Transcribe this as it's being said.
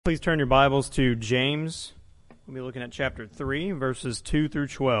Please turn your Bibles to James. We'll be looking at chapter 3, verses 2 through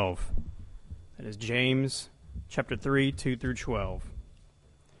 12. That is James chapter 3, 2 through 12.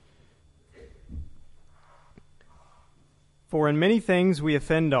 For in many things we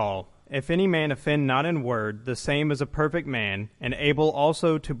offend all. If any man offend not in word, the same is a perfect man, and able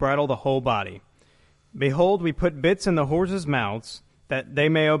also to bridle the whole body. Behold, we put bits in the horses' mouths, that they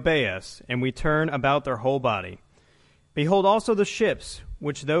may obey us, and we turn about their whole body. Behold also the ships,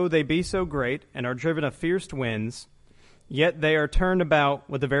 which though they be so great, and are driven of fierce winds, yet they are turned about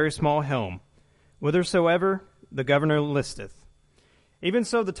with a very small helm, whithersoever the governor listeth. Even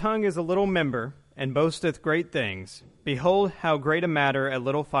so the tongue is a little member, and boasteth great things. Behold, how great a matter a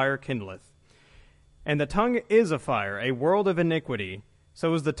little fire kindleth. And the tongue is a fire, a world of iniquity.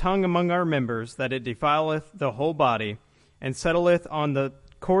 So is the tongue among our members, that it defileth the whole body, and settleth on the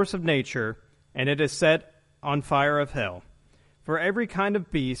course of nature, and it is set on fire of hell. For every kind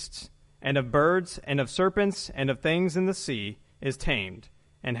of beasts, and of birds, and of serpents, and of things in the sea, is tamed,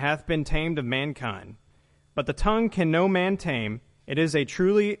 and hath been tamed of mankind. But the tongue can no man tame. It is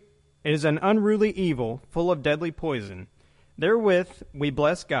an unruly evil, full of deadly poison. Therewith we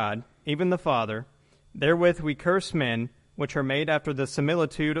bless God, even the Father. Therewith we curse men, which are made after the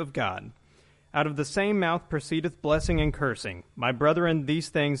similitude of God. Out of the same mouth proceedeth blessing and cursing. My brethren, these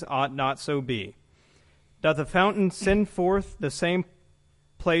things ought not so be. Doth a fountain send forth the same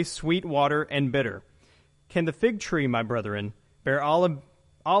place sweet water and bitter? Can the fig tree, my brethren, bear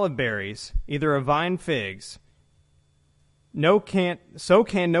olive berries, either a vine figs? So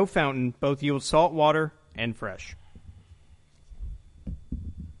can no fountain both yield salt water and fresh.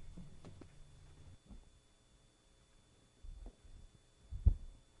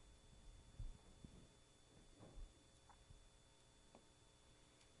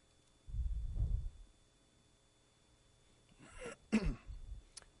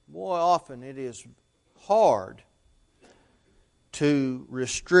 Boy, often it is hard to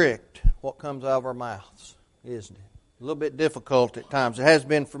restrict what comes out of our mouths, isn't it? A little bit difficult at times. It has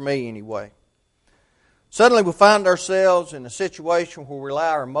been for me anyway. Suddenly we find ourselves in a situation where we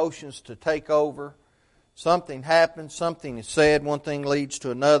allow our emotions to take over. Something happens, something is said, one thing leads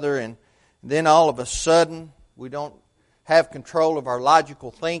to another, and then all of a sudden we don't have control of our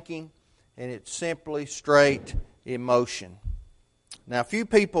logical thinking, and it's simply straight emotion. Now, few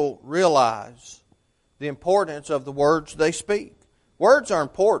people realize the importance of the words they speak. Words are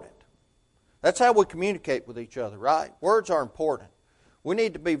important. That's how we communicate with each other, right? Words are important. We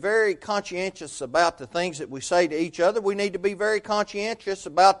need to be very conscientious about the things that we say to each other. We need to be very conscientious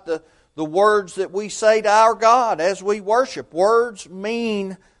about the words that we say to our God as we worship. Words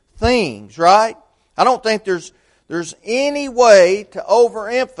mean things, right? I don't think there's any way to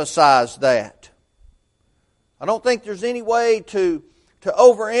overemphasize that. I don't think there's any way to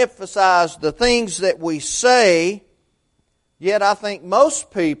overemphasize the things that we say, yet I think most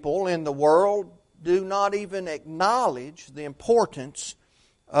people in the world do not even acknowledge the importance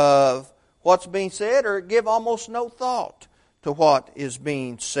of what's being said or give almost no thought to what is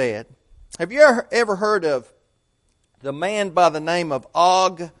being said. Have you ever heard of the man by the name of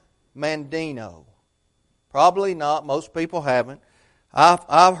Og Mandino? Probably not. Most people haven't.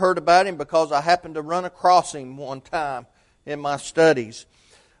 I've heard about him because I happened to run across him one time in my studies.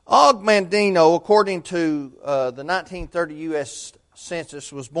 Og Mandino, according to the 1930 U.S.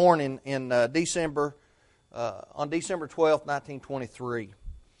 Census, was born on December 12, 1923.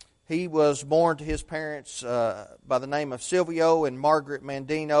 He was born to his parents by the name of Silvio and Margaret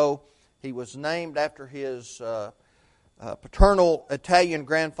Mandino. He was named after his paternal Italian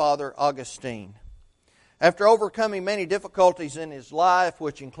grandfather, Augustine. After overcoming many difficulties in his life,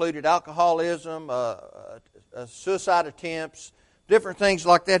 which included alcoholism, suicide attempts, different things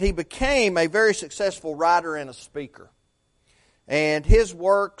like that, he became a very successful writer and a speaker. And his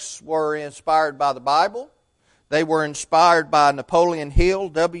works were inspired by the Bible. They were inspired by Napoleon Hill,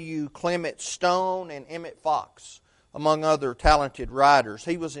 W. Clement Stone, and Emmett Fox, among other talented writers.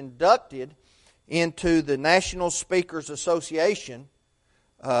 He was inducted into the National Speakers Association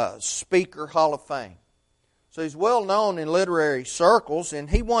Speaker Hall of Fame. So he's well known in literary circles, and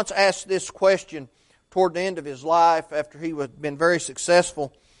he once asked this question toward the end of his life after he had been very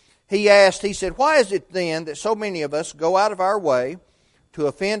successful. He said, why is it then that so many of us go out of our way to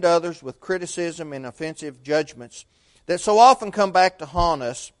offend others with criticism and offensive judgments that so often come back to haunt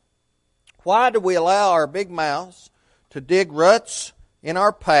us? Why do we allow our big mouths to dig ruts in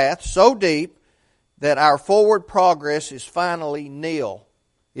our path so deep that our forward progress is finally nil?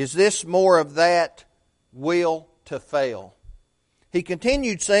 Is this more of that will to fail? He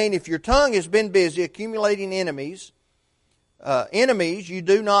continued saying, if your tongue has been busy accumulating enemies, enemies you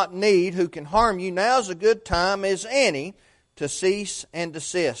do not need who can harm you, now's a good time as any to cease and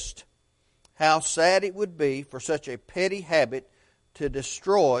desist. How sad it would be for such a petty habit to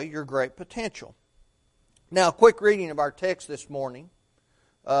destroy your great potential. Now, a quick reading of our text this morning,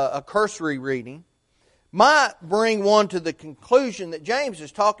 a cursory reading, might bring one to the conclusion that James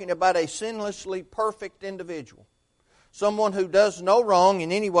is talking about a sinlessly perfect individual, someone who does no wrong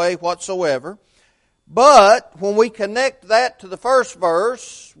in any way whatsoever. But when we connect that to the first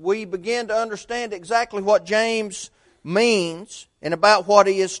verse, we begin to understand exactly what James means and about what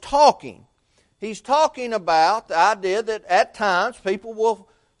he is talking. He's talking about the idea that at times people will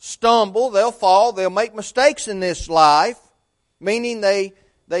stumble, they'll fall, they'll make mistakes in this life, meaning they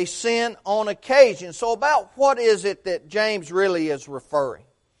sin on occasion. So about what is it that James really is referring?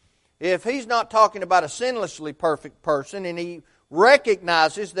 If he's not talking about a sinlessly perfect person, and he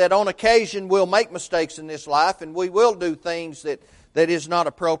recognizes that on occasion we'll make mistakes in this life and we will do things that is not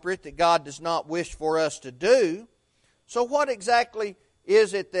appropriate, that God does not wish for us to do. So what exactly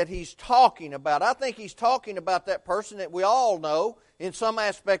is it that he's talking about? I think he's talking about that person that we all know in some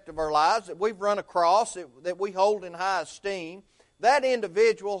aspect of our lives, that we've run across, that we hold in high esteem. That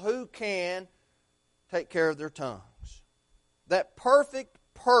individual who can take care of their tongues. That perfect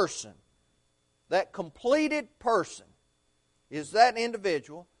person, that completed person, is that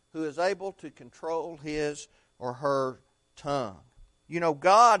individual who is able to control his or her tongue. You know,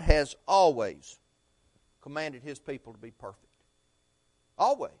 God has always commanded His people to be perfect.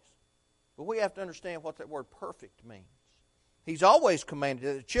 Always. But we have to understand what that word perfect means. He's always commanded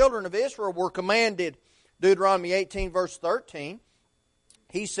it. The children of Israel were commanded, Deuteronomy 18 verse 13,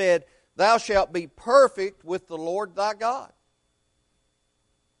 He said, "Thou shalt be perfect with the Lord thy God."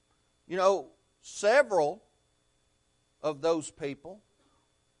 You know, several of those people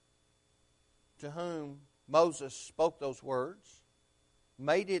to whom Moses spoke those words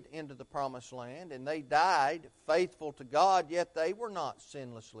made it into the promised land, and they died faithful to God, yet they were not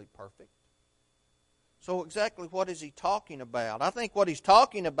sinlessly perfect. So exactly what is he talking about? I think what he's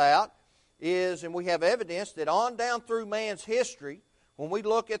talking about is, and we have evidence that on down through man's history, when we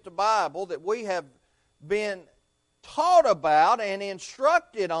look at the Bible, that we have been taught about and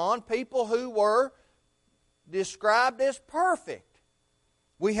instructed on people who were described as perfect.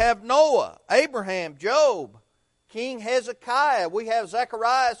 We have Noah, Abraham, Job, King Hezekiah. We have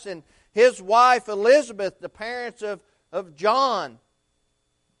Zacharias and his wife Elizabeth, the parents of John,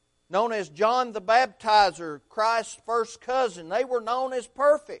 known as John the Baptizer, Christ's first cousin. They were known as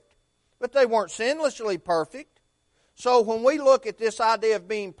perfect, but they weren't sinlessly perfect. So when we look at this idea of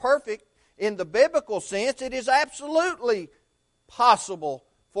being perfect in the biblical sense, it is absolutely possible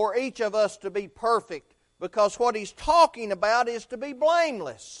for each of us to be perfect, because what he's talking about is to be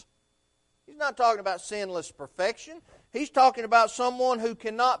blameless. He's not talking about sinless perfection. He's talking about someone who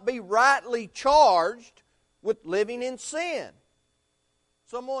cannot be rightly charged with living in sin.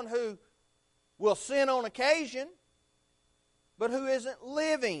 Someone who will sin on occasion, but who isn't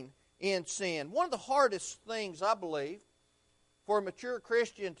living in sin. One of the hardest things, I believe, for a mature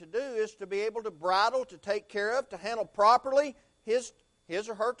Christian to do is to be able to bridle, to take care of, to handle properly his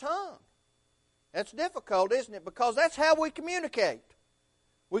or her tongue. That's difficult, isn't it? Because that's how we communicate.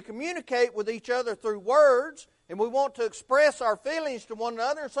 We communicate with each other through words, and we want to express our feelings to one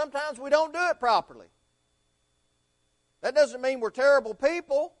another, and sometimes we don't do it properly. That doesn't mean we're terrible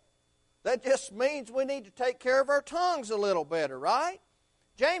people. That just means we need to take care of our tongues a little better, right?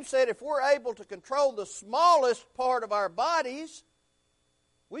 James said if we're able to control the smallest part of our bodies,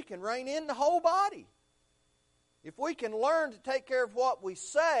 we can rein in the whole body. If we can learn to take care of what we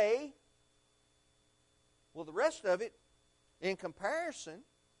say, well, the rest of it, in comparison,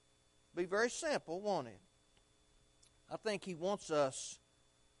 be very simple, won't it? I think he wants us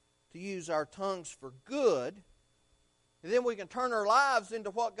to use our tongues for good, and then we can turn our lives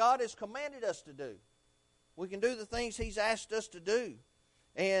into what God has commanded us to do. We can do the things He's asked us to do.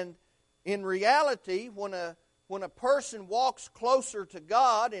 And in reality, when a person walks closer to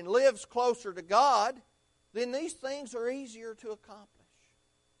God and lives closer to God, then these things are easier to accomplish.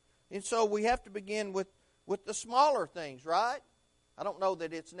 And so we have to begin with the smaller things, right? I don't know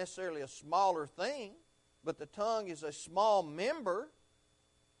that it's necessarily a smaller thing, but the tongue is a small member.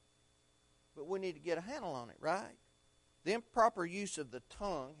 But we need to get a handle on it, right? The improper use of the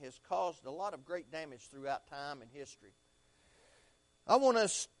tongue has caused a lot of great damage throughout time and history. I want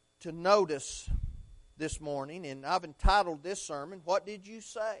us to notice this morning, and I've entitled this sermon, "What Did You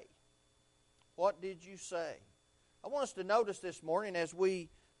Say?" What did you say? I want us to notice this morning as we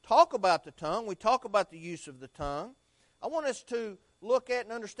talk about the tongue, we talk about the use of the tongue, I want us to look at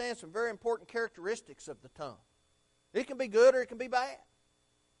and understand some very important characteristics of the tongue. It can be good or it can be bad.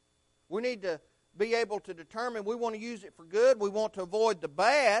 We need to be able to determine we want to use it for good, we want to avoid the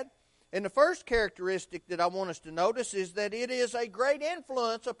bad. And the first characteristic that I want us to notice is that it is a great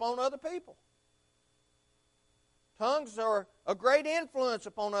influence upon other people. Tongues are a great influence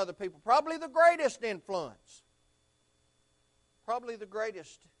upon other people. Probably the greatest influence. Probably the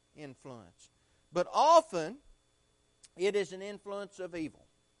greatest influence. But often, it is an influence of evil.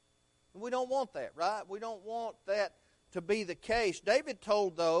 And we don't want that, right? We don't want that to be the case. David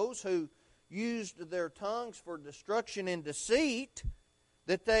told those who used their tongues for destruction and deceit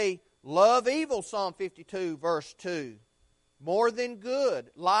that they love evil, Psalm 52, verse 2, more than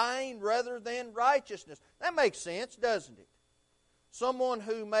good, lying rather than righteousness. That makes sense, doesn't it? Someone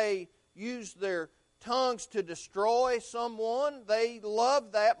who may use their tongues to destroy someone, they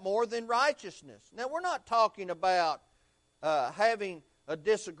love that more than righteousness. Now, we're not talking about having a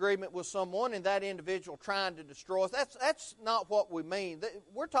disagreement with someone and that individual trying to destroy us. That's not what we mean.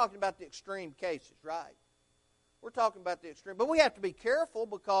 We're talking about the extreme cases, right? We're talking about the extreme. But we have to be careful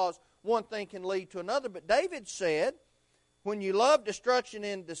because one thing can lead to another. But David said, when you love destruction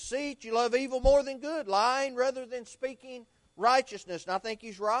and deceit, you love evil more than good, lying rather than speaking righteousness. And I think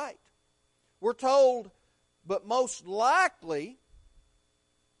he's right. We're told, but most likely,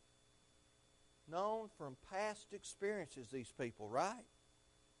 known from past experiences, these people, right?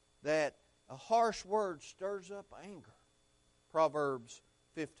 That a harsh word stirs up anger. Proverbs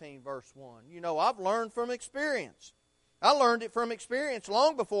 15, verse 1. You know, I've learned from experience. I learned it from experience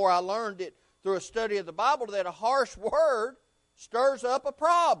long before I learned it through a study of the Bible that a harsh word stirs up a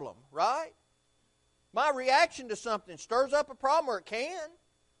problem, right? My reaction to something stirs up a problem,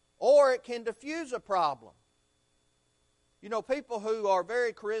 or it can diffuse a problem. You know, people who are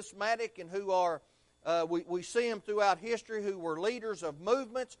very charismatic and who are, we see them throughout history, who were leaders of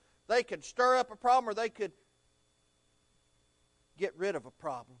movements, they could stir up a problem or they could get rid of a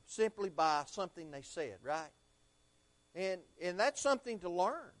problem simply by something they said, right? And that's something to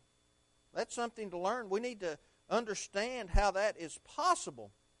learn. That's something to learn. We need to understand how that is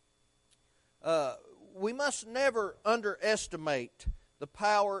possible. We must never underestimate the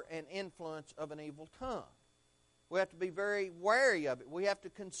power and influence of an evil tongue. We have to be very wary of it. We have to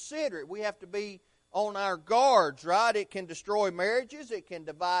consider it. We have to be on our guards, right? It can destroy marriages. It can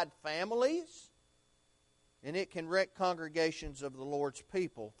divide families. And it can wreck congregations of the Lord's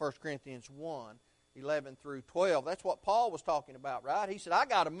people. 1 Corinthians 1, 11 through 12. That's what Paul was talking about, right? He said, I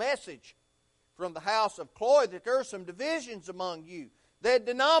got a message from the house of Chloe that there are some divisions among you. They're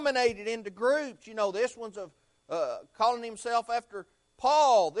denominated into groups. You know, this one's calling himself after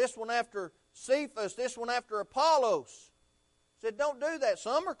Paul. This one after Cephas. This one after Apollos. He said, don't do that.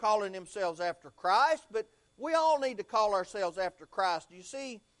 Some are calling themselves after Christ, but we all need to call ourselves after Christ. You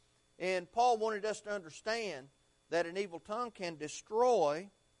see, and Paul wanted us to understand that an evil tongue can destroy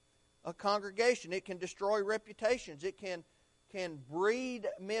a congregation. It can destroy reputations. It can breed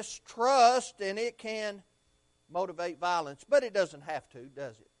mistrust, and it can motivate violence. But it doesn't have to,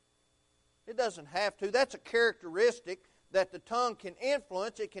 does it? It doesn't have to. That's a characteristic that the tongue can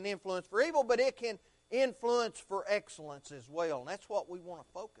influence. It can influence for evil, but it can influence for excellence as well. And that's what we want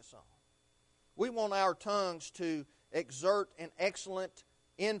to focus on. We want our tongues to exert an excellent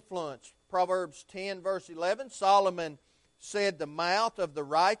influence. Proverbs 10, verse 11, Solomon said, the mouth of the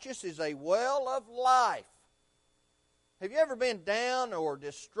righteous is a well of life. Have you ever been down or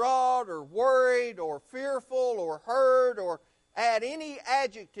distraught or worried or fearful or hurt or add any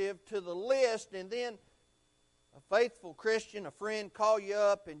adjective to the list, and then a faithful Christian, a friend, call you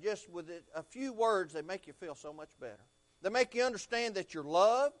up, and just with a few words they make you feel so much better. They make you understand that you're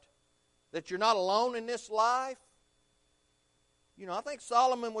loved, that you're not alone in this life. You know, I think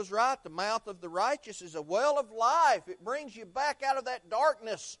Solomon was right. The mouth of the righteous is a well of life. It brings you back out of that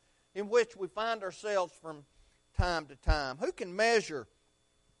darkness in which we find ourselves from time to time. Who can measure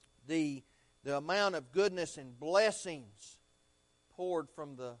the amount of goodness and blessings poured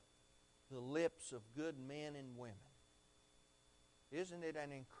from the lips of good men and women? Isn't it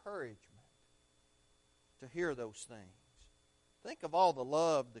an encouragement to hear those things? Think of all the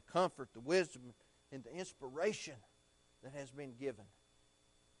love, the comfort, the wisdom, and the inspiration that has been given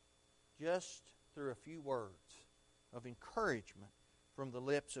just through a few words of encouragement from the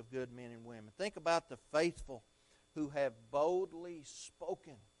lips of good men and women. Think about the faithful who have boldly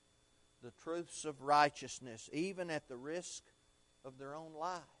spoken the truths of righteousness, even at the risk of their own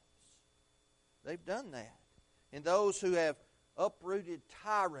lives. They've done that. And those who have uprooted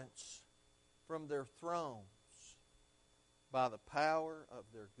tyrants from their thrones by the power of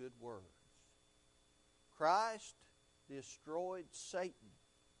their good words. Christ destroyed Satan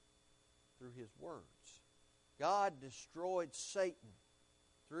through his words. God destroyed Satan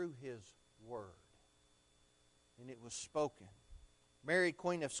through His Word. And it was spoken. Mary,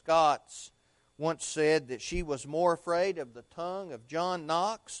 Queen of Scots, once said that she was more afraid of the tongue of John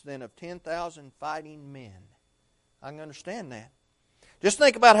Knox than of 10,000 fighting men. I can understand that. Just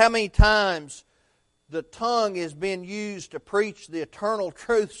think about how many times the tongue has been used to preach the eternal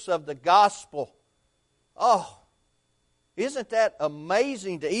truths of the gospel. Oh, isn't that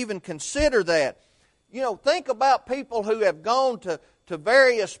amazing to even consider that? You know, think about people who have gone to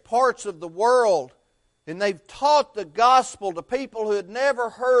various parts of the world and they've taught the gospel to people who had never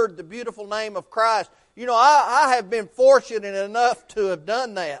heard the beautiful name of Christ. You know, I have been fortunate enough to have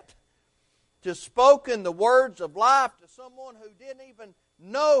done that. To spoken the words of life to someone who didn't even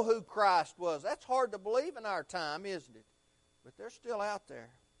know who Christ was. That's hard to believe in our time, isn't it? But they're still out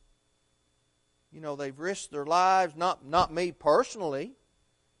there. You know, they've risked their lives, not me personally,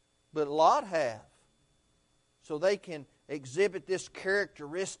 but a lot have. So they can exhibit this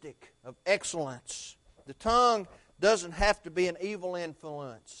characteristic of excellence. The tongue doesn't have to be an evil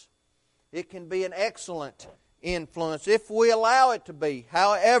influence. It can be an excellent influence if we allow it to be.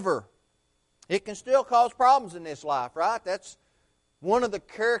 However, it can still cause problems in this life, right? That's one of the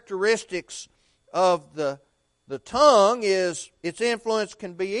characteristics of the tongue is its influence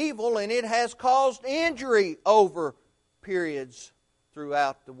can be evil, and it has caused injury over periods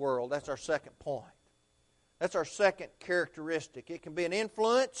throughout the world. That's our second point. That's our second characteristic. It can be an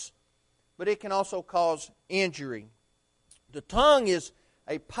influence, but it can also cause injury. The tongue is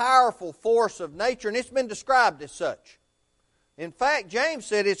a powerful force of nature, and it's been described as such. In fact, James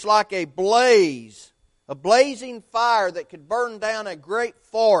said it's like a blaze, a blazing fire that could burn down a great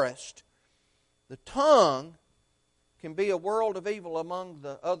forest. The tongue can be a world of evil among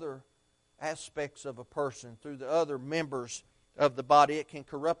the other aspects of a person, through the other members of the body. It can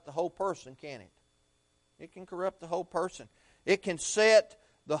corrupt the whole person, can't it? It can corrupt the whole person. It can set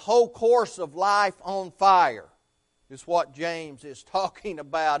the whole course of life on fire, is what James is talking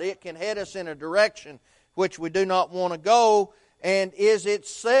about. It can head us in a direction which we do not want to go, and is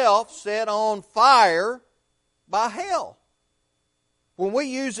itself set on fire by hell. When we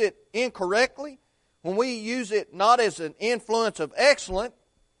use it incorrectly, when we use it not as an influence of excellence,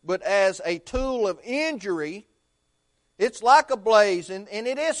 but as a tool of injury, it's like a blaze, and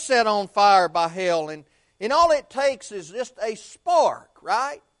it is set on fire by hell. And all it takes is just a spark,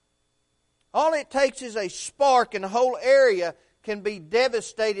 right? All it takes is a spark, and the whole area can be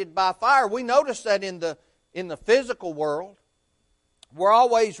devastated by fire. We notice that in the physical world. We're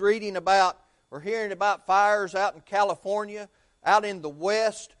always reading about or hearing about fires out in California, out in the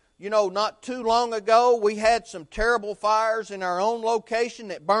West. You know, not too long ago, we had some terrible fires in our own location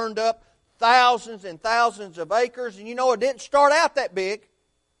that burned up thousands and thousands of acres. And you know, it didn't start out that big,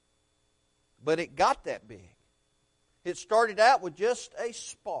 but it got that big. It started out with just a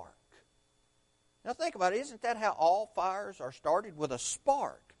spark. Now think about it. Isn't that how all fires are started? With a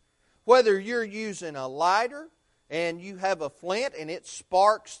spark. Whether you're using a lighter and you have a flint and it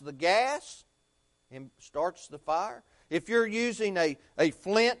sparks the gas and starts the fire. If you're using a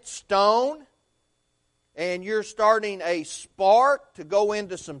flint stone and you're starting a spark to go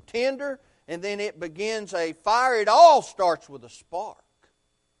into some tinder and then it begins a fire, it all starts with a spark.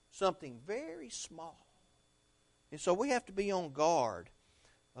 Something very small. And so we have to be on guard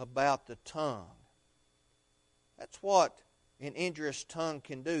about the tongue. That's what an injurious tongue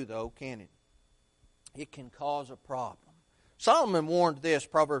can do, though, can it? It can cause a problem. Solomon warned this,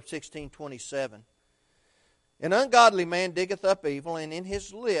 Proverbs 16:27. An ungodly man diggeth up evil, and in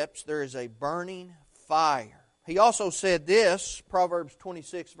his lips there is a burning fire. He also said this, Proverbs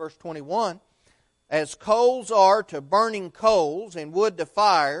 26, verse 21, as coals are to burning coals, and wood to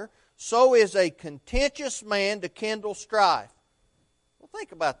fire, so is a contentious man to kindle strife. Well,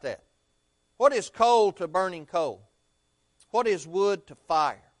 think about that. What is coal to burning coal? What is wood to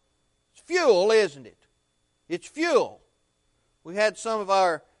fire? It's fuel, isn't it? It's fuel. We had some of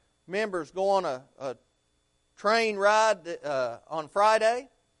our members go on a train ride on Friday,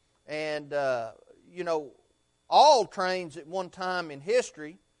 and you know, all trains at one time in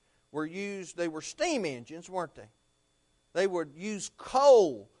history they were steam engines, weren't they? They would use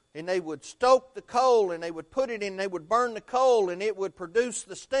coal, and they would stoke the coal, and they would put it in, they would burn the coal, and it would produce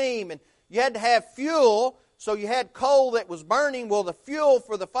the steam, and you had to have fuel, so you had coal that was burning. Well, the fuel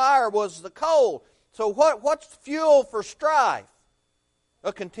for the fire was the coal. So what's fuel for strife?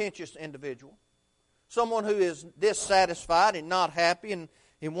 A contentious individual. Someone who is dissatisfied and not happy and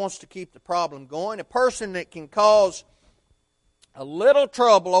wants to keep the problem going. A person that can cause a little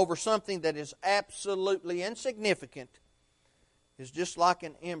trouble over something that is absolutely insignificant is just like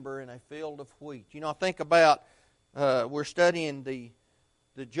an ember in a field of wheat. You know, I think about, we're studying the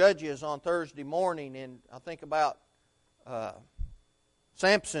Judges on Thursday morning, and I think about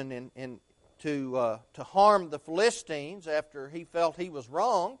Samson and to harm the Philistines after he felt he was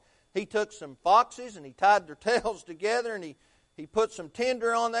wrong. He took some foxes and he tied their tails together, and he put some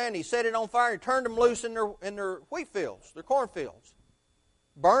tinder on there, and he set it on fire and turned them loose in their wheat fields, their cornfields.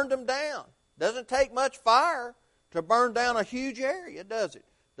 Burned them down. Doesn't take much fire to burn down a huge area, does it?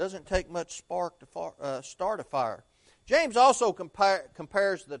 Doesn't take much spark to start a fire. James also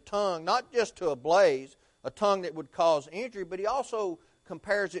compares the tongue not just to a blaze, a tongue that would cause injury, but he also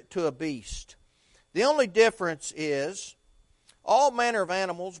compares it to a beast. The only difference is all manner of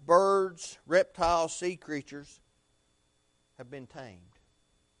animals, birds, reptiles, sea creatures have been tamed.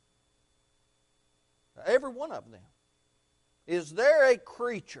 Every one of them. Is there a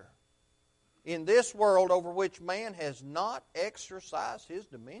creature in this world over which man has not exercised his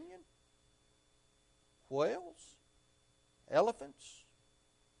dominion? Whales? Elephants?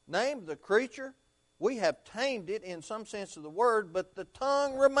 Name the creature. We have tamed it in some sense of the word, but the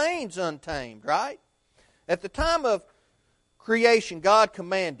tongue remains untamed, right? At the time of creation, God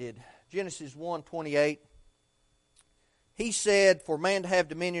commanded, Genesis 1:28, He said, for man to have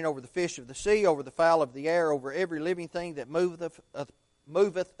dominion over the fish of the sea, over the fowl of the air, over every living thing that moveth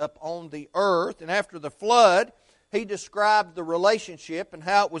upon the earth. And after the flood, He described the relationship and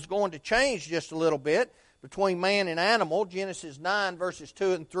how it was going to change just a little bit between man and animal. Genesis 9, verses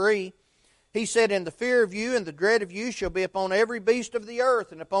 2 and 3. He said, and the fear of you and the dread of you shall be upon every beast of the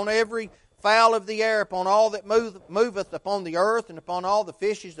earth, and upon every fowl of the air, upon all that moveth upon the earth, and upon all the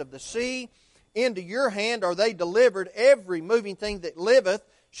fishes of the sea. Into your hand are they delivered. Every moving thing that liveth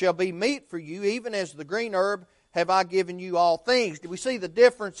shall be meat for you, even as the green herb have I given you all things. Do we see the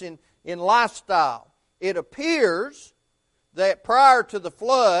difference in lifestyle? It appears that prior to the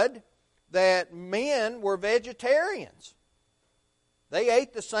flood, that men were vegetarians. They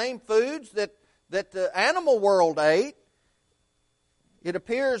ate the same foods that the animal world ate. It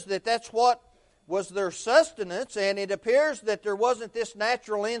appears that that's what was their sustenance, and it appears that there wasn't this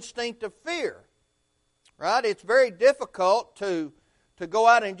natural instinct of fear. Right? It's very difficult to go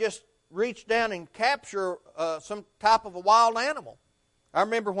out and just reach down and capture some type of a wild animal. I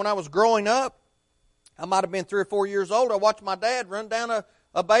remember when I was growing up, I might have been 3 or 4 years old, I watched my dad run down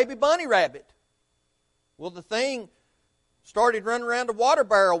a baby bunny rabbit. Well, the thing started running around the water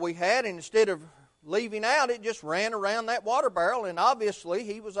barrel we had, and instead of leaving out, it just ran around that water barrel, and obviously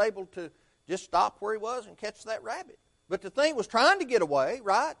he was able to just stop where he was and catch that rabbit. But the thing was trying to get away,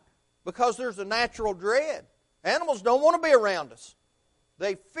 right? Because there's a natural dread. Animals don't want to be around us.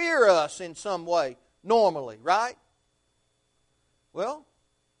 They fear us in some way, normally, right? Well,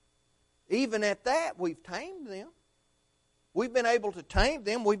 even at that, we've tamed them. We've been able to tame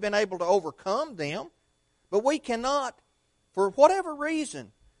them. We've been able to overcome them. But we cannot, for whatever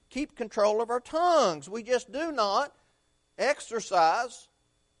reason, keep control of our tongues. We just do not exercise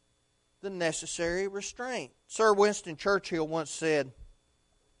the necessary restraint. Sir Winston Churchill once said,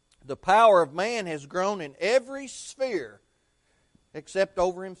 the power of man has grown in every sphere except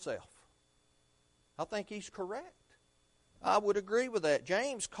over himself. I think he's correct. I would agree with that.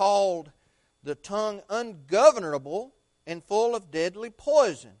 James called the tongue ungovernable and full of deadly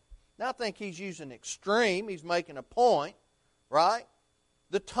poison. Now I think he's using extreme. He's making a point, right?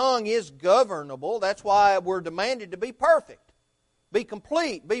 The tongue is governable. That's why we're demanded to be perfect, be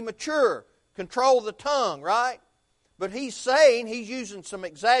complete, be mature, control the tongue, right? But he's saying, he's using some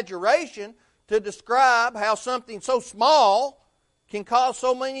exaggeration to describe how something so small can cause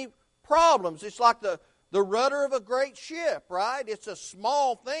so many problems. It's like the rudder of a great ship, right? It's a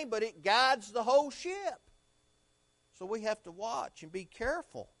small thing, but it guides the whole ship. So we have to watch and be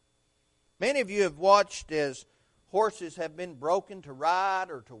careful. Many of you have watched as horses have been broken to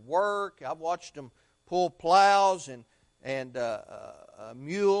ride or to work. I've watched them pull plows and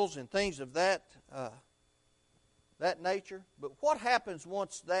mules and things of that nature. But what happens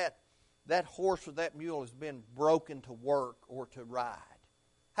once that horse or that mule has been broken to work or to ride?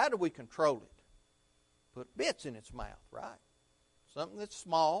 How do we control it? Put bits in its mouth, right? Something that's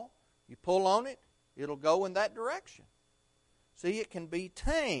small. You pull on it, it'll go in that direction. See, it can be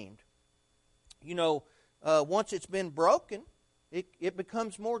tamed. You know, once it's been broken, it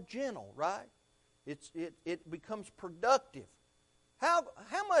becomes more gentle, right? It becomes productive. How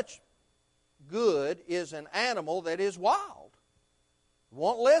much good is an animal that is wild?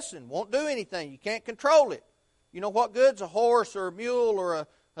 Won't listen, won't do anything. You can't control it. You know what good's a horse or a mule or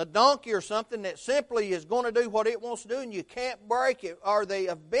a donkey or something that simply is going to do what it wants to do and you can't break it? Are they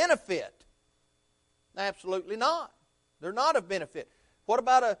of benefit? Absolutely not. They're not of benefit. What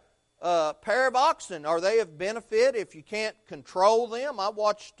about a pair of oxen? Are they of benefit if you can't control them? I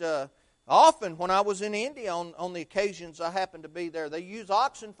watched often when I was in India on the occasions I happened to be there. They use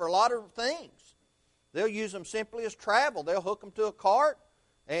oxen for a lot of things. They'll use them simply as travel. They'll hook them to a cart,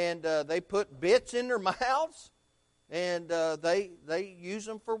 and they put bits in their mouths, and they use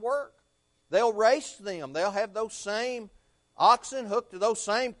them for work. They'll race them. They'll have those same oxen hooked to those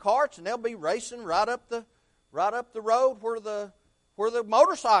same carts, and they'll be racing right up the road where the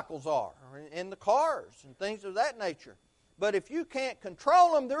motorcycles are, and the cars, and things of that nature. But if you can't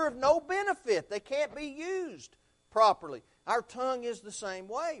control them, they're of no benefit. They can't be used properly. Our tongue is the same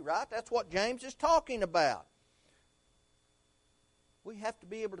way, right? That's what James is talking about. We have to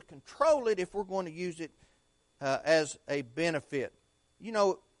be able to control it if we're going to use it as a benefit. You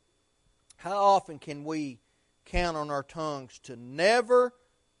know, how often can we count on our tongues to never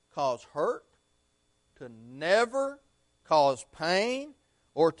cause hurt, to never cause pain,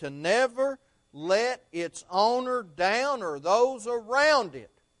 or to never let its owner down or those around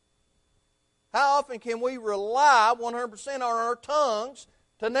it? How often can we rely 100% on our tongues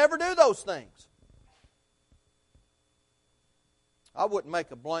to never do those things? I wouldn't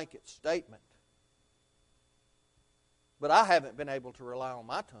make a blanket statement, but I haven't been able to rely on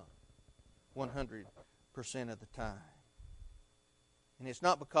my tongue 100% of the time. And it's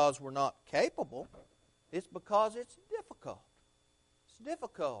not because we're not capable, it's because it's difficult. It's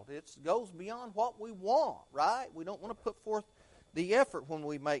difficult. It goes beyond what we want, right? We don't want to put forth the effort when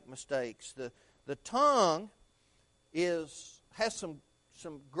we make mistakes. The tongue has some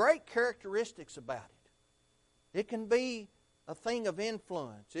great characteristics about it. It can be a thing of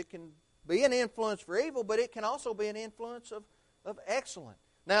influence. It can be an influence for evil, but it can also be an influence of excellence.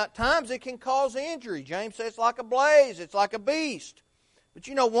 Now, at times it can cause injury. James says it's like a blaze. It's like a beast. But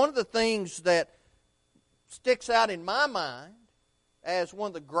you know, one of the things that sticks out in my mind as one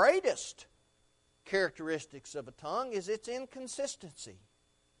of the greatest characteristics of a tongue is its inconsistency.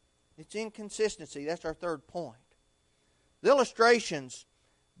 It's inconsistency. That's our third point. The illustrations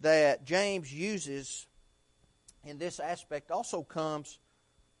that James uses in this aspect also comes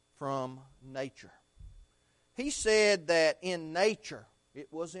from nature. He said that in nature it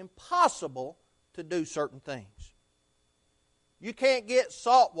was impossible to do certain things. You can't get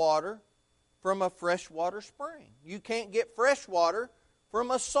salt water from a freshwater spring. You can't get fresh water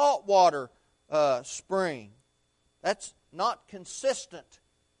from a saltwater spring. That's not consistent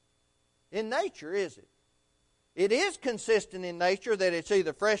in nature, is it? It is consistent in nature that it's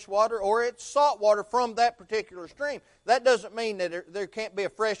either fresh water or it's salt water from that particular stream. That doesn't mean that there can't be a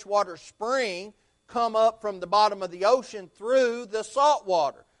freshwater spring come up from the bottom of the ocean through the salt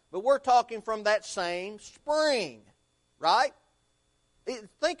water. But we're talking from that same spring, right?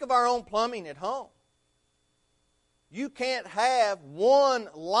 Think of our own plumbing at home. You can't have one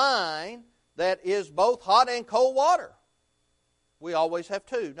line that is both hot and cold water. We always have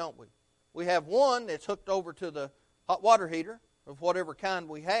two, don't we? We have one that's hooked over to the hot water heater of whatever kind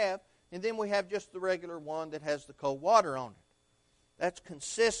we have, and then we have just the regular one that has the cold water on it. That's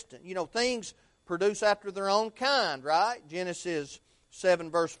consistent. You know, things produce after their own kind, right? Genesis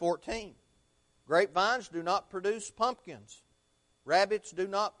 7 verse 14. Grapevines do not produce pumpkins. Rabbits do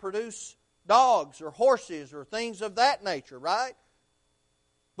not produce dogs or horses or things of that nature, right?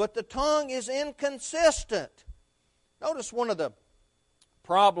 But the tongue is inconsistent. Notice one of the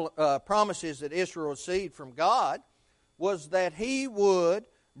promises that Israel received from God was that He would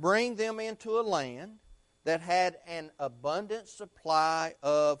bring them into a land that had an abundant supply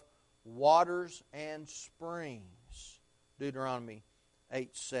of waters and springs. Deuteronomy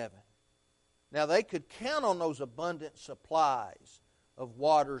 8:7. Now they could count on those abundant supplies of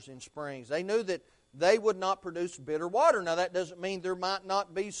waters and springs. They knew that they would not produce bitter water. Now that doesn't mean there might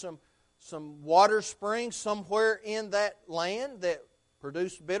not be some water springs somewhere in that land that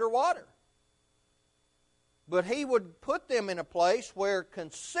produce bitter water. But He would put them in a place where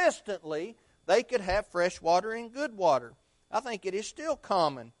consistently they could have fresh water and good water. I think it is still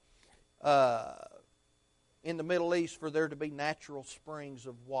common in the Middle East for there to be natural springs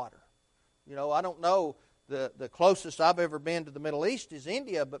of water. You know, I don't know, the closest I've ever been to the Middle East is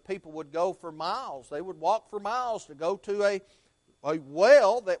India, but people would go for miles. They would walk for miles to go to a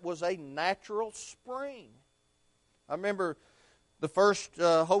well that was a natural spring. I remember the first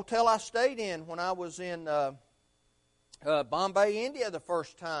hotel I stayed in when I was in Bombay, India the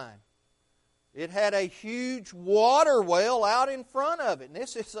first time. It had a huge water well out in front of it. And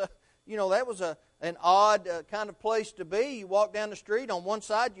this is that was an odd kind of place to be. You walk down the street, on one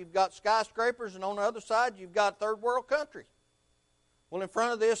side you've got skyscrapers, and on the other side you've got third world country. Well, in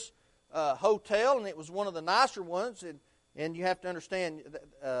front of this hotel, and it was one of the nicer ones, And you have to understand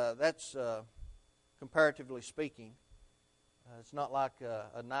that's comparatively speaking. It's not like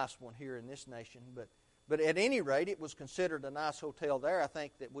a nice one here in this nation, but at any rate, it was considered a nice hotel there. I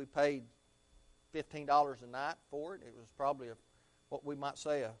think that we paid $15 a night for it. It was probably what we might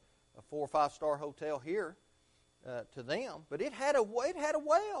say a 4 or 5 star hotel here to them. But it had a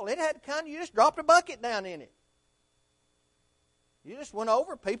well. It had kind of, you just dropped a bucket down in it. You just went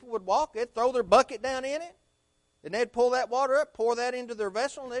over. People would walk. They'd throw their bucket down in it, and they'd pull that water up, pour that into their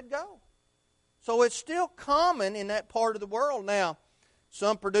vessel, and they'd go. So it's still common in that part of the world. Now,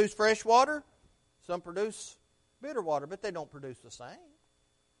 some produce fresh water, some produce bitter water, but they don't produce the same.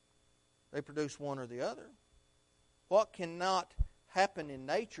 They produce one or the other. What cannot happen in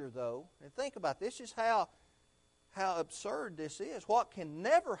nature, though, and think about this, is how absurd this is. What can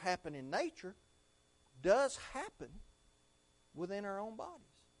never happen in nature does happen within our own bodies,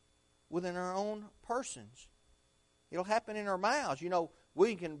 within our own persons. It'll happen in our mouths. You know,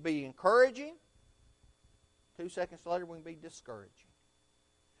 we can be encouraging. 2 seconds later, we can be discouraging.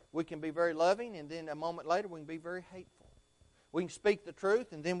 We can be very loving, and then a moment later, we can be very hateful. We can speak the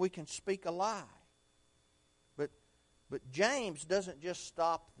truth, and then we can speak a lie. But James doesn't just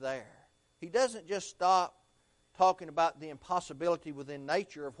stop there. He doesn't just stop talking about the impossibility within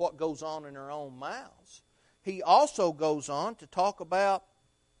nature of what goes on in our own mouths. He also goes on to talk about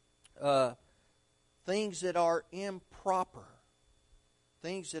things that are improper.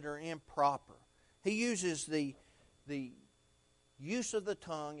 Things that are improper. He uses the use of the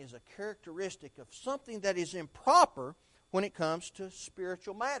tongue as a characteristic of something that is improper when it comes to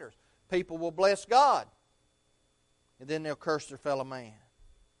spiritual matters. People will bless God, and then they'll curse their fellow man.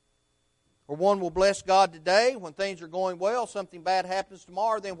 Or one will bless God today when things are going well, something bad happens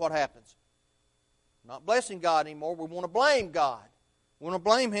tomorrow, then what happens? We're not blessing God anymore. We want to blame God. We want to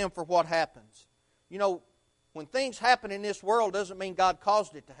blame Him for what happens. You know, when things happen in this world doesn't mean God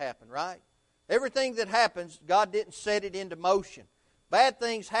caused it to happen, right? Everything that happens, God didn't set it into motion. Bad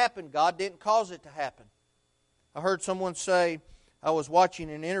things happen, God didn't cause it to happen. I heard someone say, I was watching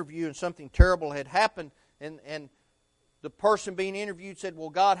an interview and something terrible had happened, and the person being interviewed said, well,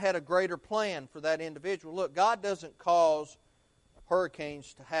 God had a greater plan for that individual. Look, God doesn't cause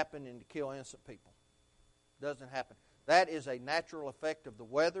hurricanes to happen and to kill innocent people. It doesn't happen. That is a natural effect of the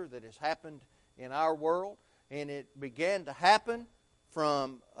weather that has happened in our world, and it began to happen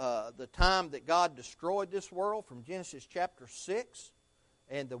from the time that God destroyed this world, from Genesis chapter 6,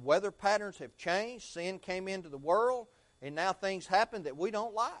 and the weather patterns have changed. Sin came into the world, and now things happen that we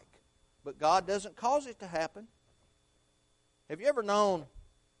don't like. But God doesn't cause it to happen. Have you ever known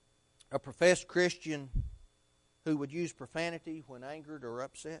a professed Christian who would use profanity when angered or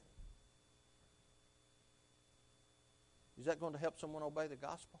upset? Is that going to help someone obey the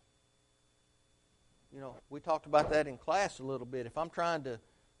gospel? You know, we talked about that in class a little bit. If I'm trying to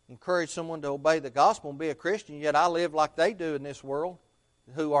encourage someone to obey the gospel and be a Christian, yet I live like they do in this world,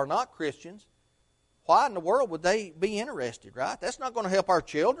 who are not Christians, why in the world would they be interested, right? That's not going to help our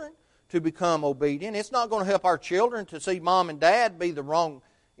children to become obedient. It's not going to help our children to see mom and dad be the wrong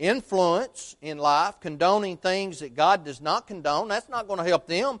influence in life, condoning things that God does not condone. That's not going to help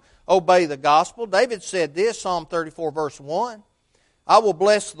them obey the gospel. David said this, Psalm 34, verse 1, I will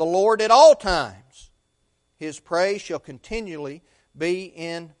bless the Lord at all times. His praise shall continually be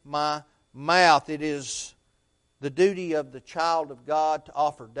in my mouth. It is the duty of the child of God to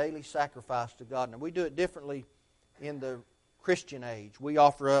offer daily sacrifice to God. Now, we do it differently in the Christian age. We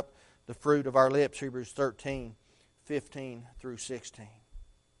offer up the fruit of our lips, Hebrews 13, 15 through 16.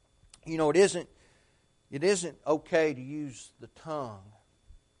 You know, it isn't okay to use the tongue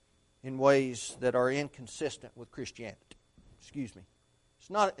in ways that are inconsistent with Christianity. Excuse me.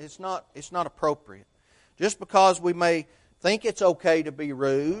 It's not appropriate. Just because we may think it's okay to be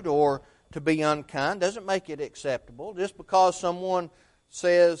rude or to be unkind doesn't make it acceptable. Just because someone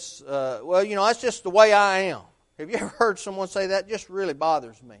says, well, you know, that's just the way I am. Have you ever heard someone say that? It just really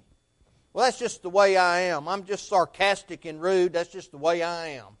bothers me. Well, that's just the way I am. I'm just sarcastic and rude. That's just the way I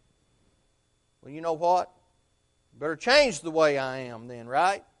am. Well, you know what? I better change the way I am then,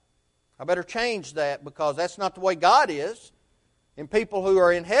 right? I better change that because that's not the way God is. And people who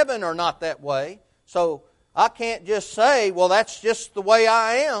are in heaven are not that way. So I can't just say, well, that's just the way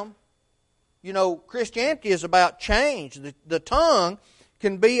I am. You know, Christianity is about change. The tongue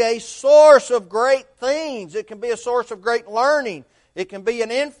can be a source of great things. It can be a source of great learning. It can be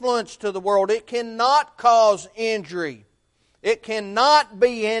an influence to the world. It cannot cause injury. It cannot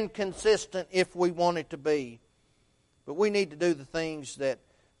be inconsistent if we want it to be. But we need to do the things that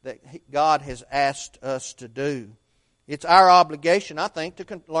God has asked us to do. It's our obligation, I think,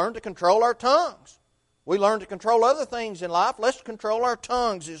 to learn to control our tongues. We learn to control other things in life. Let's control our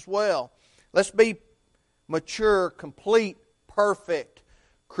tongues as well. Let's be mature, complete, perfect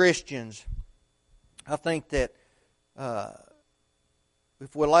Christians. I think that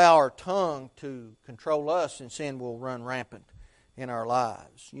if we allow our tongue to control us, then sin will run rampant in our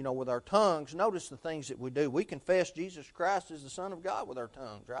lives. You know, with our tongues, notice the things that we do. We confess Jesus Christ as the Son of God with our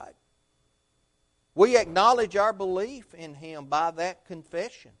tongues, right? We acknowledge our belief in Him by that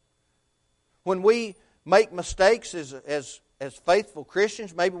confession. When we make mistakes as faithful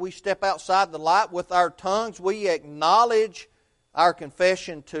Christians, maybe we step outside the light with our tongues, we acknowledge our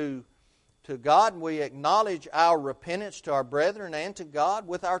confession to God, and we acknowledge our repentance to our brethren and to God.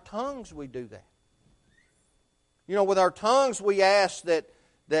 With our tongues we do that. You know, with our tongues we ask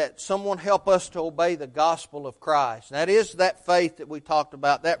that someone help us to obey the gospel of Christ. That is that faith that we talked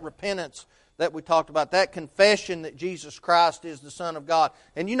about, that repentance that we talked about, that confession that Jesus Christ is the Son of God.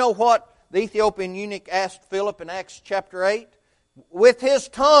 And you know what the Ethiopian eunuch asked Philip in Acts chapter 8? With his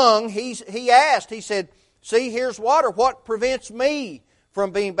tongue he asked, he said, "See, here's water. What prevents me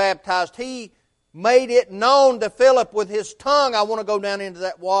from being baptized?" He made it known to Philip with his tongue, "I want to go down into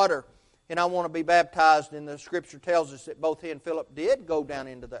that water and I want to be baptized." And the Scripture tells us that both he and Philip did go down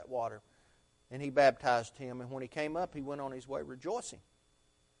into that water. And he baptized him. And when he came up, he went on his way rejoicing.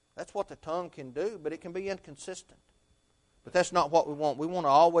 That's what the tongue can do, but it can be inconsistent. But that's not what we want. We want to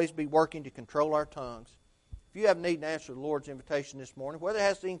always be working to control our tongues. If you have need to answer the Lord's invitation this morning, whether it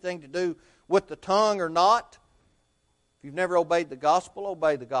has anything to do with the tongue or not, if you've never obeyed the gospel,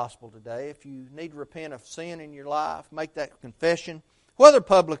 obey the gospel today. If you need to repent of sin in your life, make that confession, whether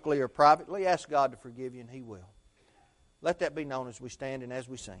publicly or privately, ask God to forgive you, and He will. Let that be known as we stand and as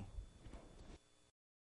we sing.